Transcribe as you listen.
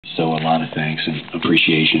So a lot of thanks and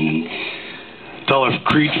appreciation, and to all our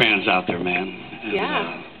Creed fans out there, man. And,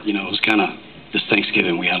 you know, it was kind of, this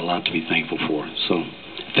Thanksgiving, we had a lot to be thankful for. So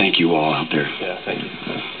thank you all out there. Yeah, thank you.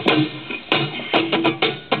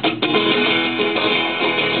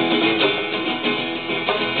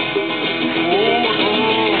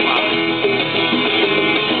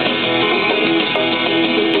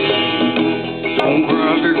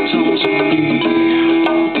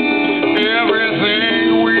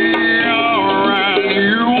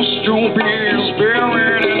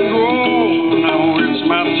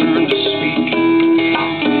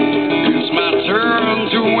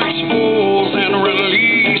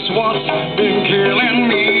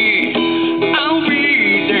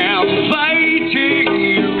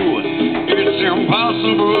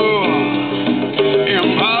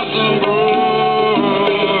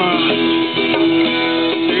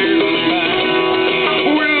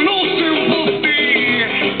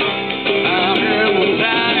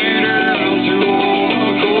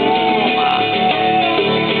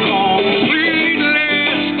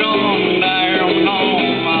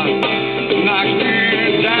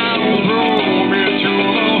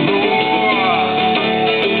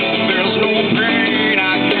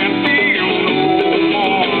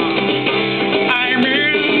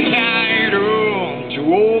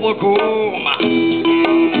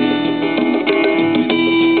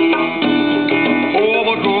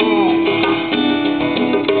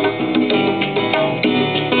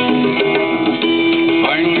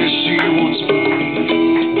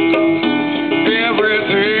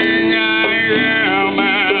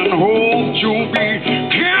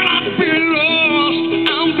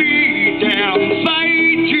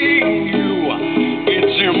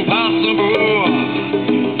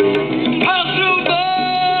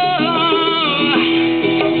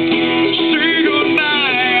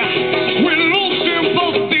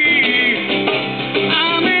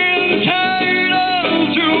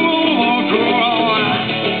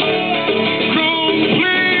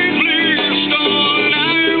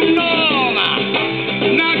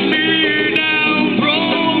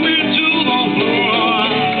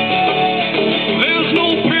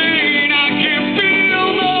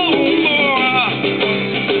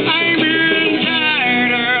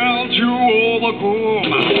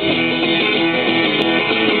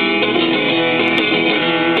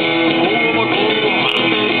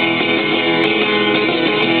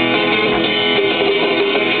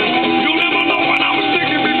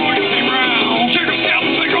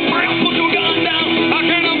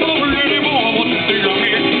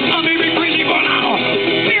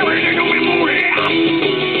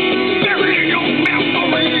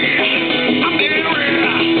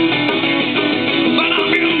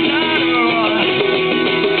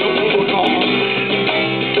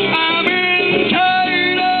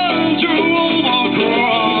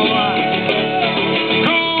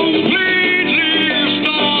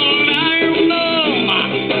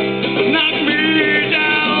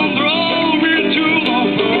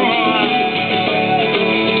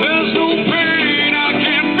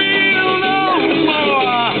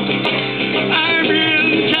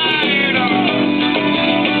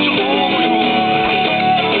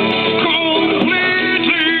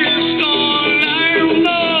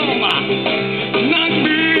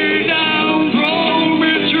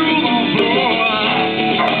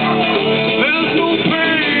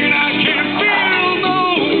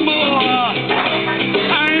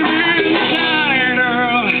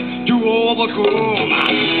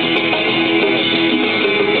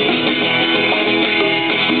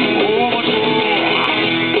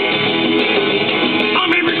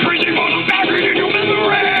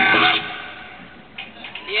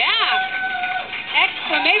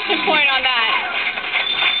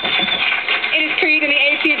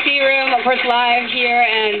 Of course, live here,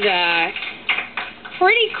 and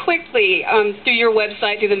pretty quickly through your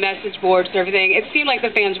website, through the message boards and everything, it seemed like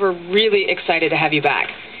the fans were really excited to have you back.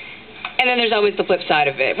 And then there's always the flip side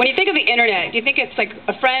of it. When you think of the internet, do you think it's like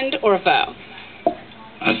a friend or a foe?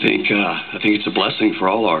 I think it's a blessing for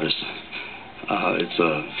all artists. It's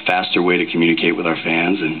a faster way to communicate with our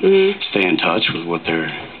fans and stay in touch with what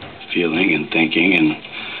they're feeling and thinking,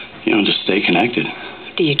 and just stay connected.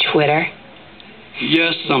 Do you Twitter?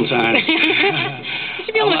 Yes, sometimes. You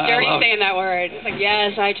should be almost dirty saying that word. It's like,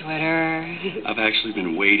 yes, I Twitter. I've actually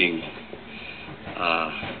been waiting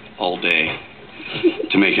all day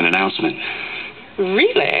to make an announcement.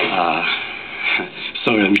 Really?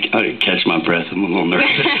 Sorry, I didn't catch my breath. I'm a little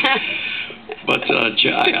nervous. But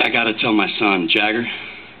I got to tell my son, Jagger,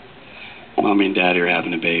 Mommy and Daddy are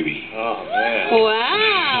having a baby. Oh, man.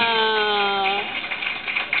 Wow.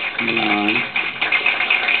 Come on.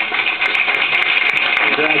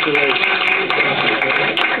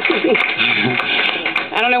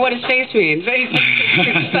 I don't know what his face means. He's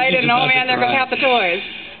excited, and oh man, there goes half the toys.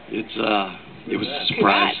 It was a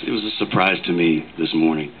surprise. It was a surprise to me this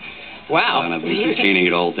morning. Wow. And I've been containing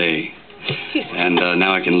it all day, and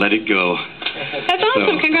now I can let it go. That's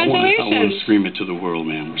awesome. So congratulations. I want to scream it to the world,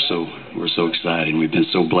 man. We're so excited. We've been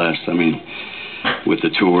so blessed. I mean, with the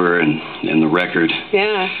tour and the record.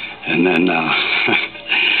 Yeah. And then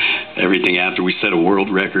everything after, we set a world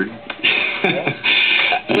record.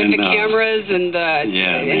 With the cameras and the...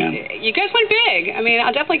 Yeah, man. You guys went big. I mean,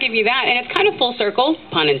 I'll definitely give you that. And it's kind of full circle,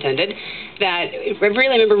 pun intended, that I really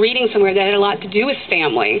remember reading somewhere that had a lot to do with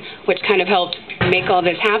family, which kind of helped make all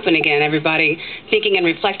this happen again, everybody thinking and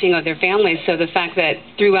reflecting on their families. So the fact that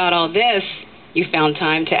throughout all this, you found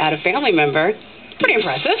time to add a family member, pretty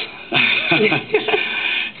impressive.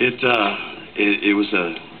 It was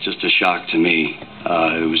just a shock to me.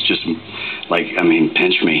 It was just like, I mean,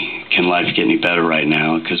 pinch me. Can life get any better right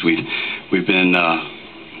now? Because we've been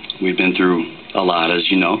through a lot, as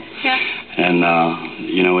you know. Yeah. And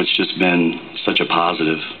you know, it's just been such a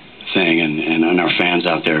positive thing, and our fans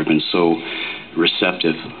out there have been so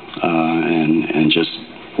receptive and just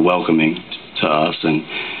welcoming to us, and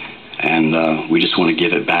we just want to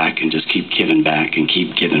give it back and just keep giving back and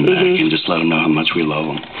keep giving back and just let them know how much we love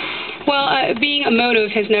them. Well, being emotive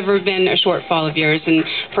has never been a shortfall of yours, and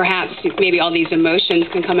perhaps maybe all these emotions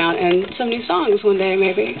can come out in some new songs one day,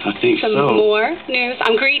 maybe. I think some more news.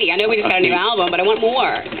 I'm greedy. I know we just got a new album, but I want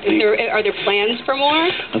more. Are there plans for more?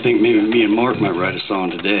 I think maybe me and Mark might write a song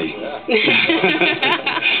today.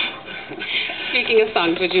 Speaking of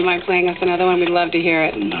songs, would you mind playing us another one? We'd love to hear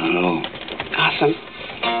it. No. Awesome.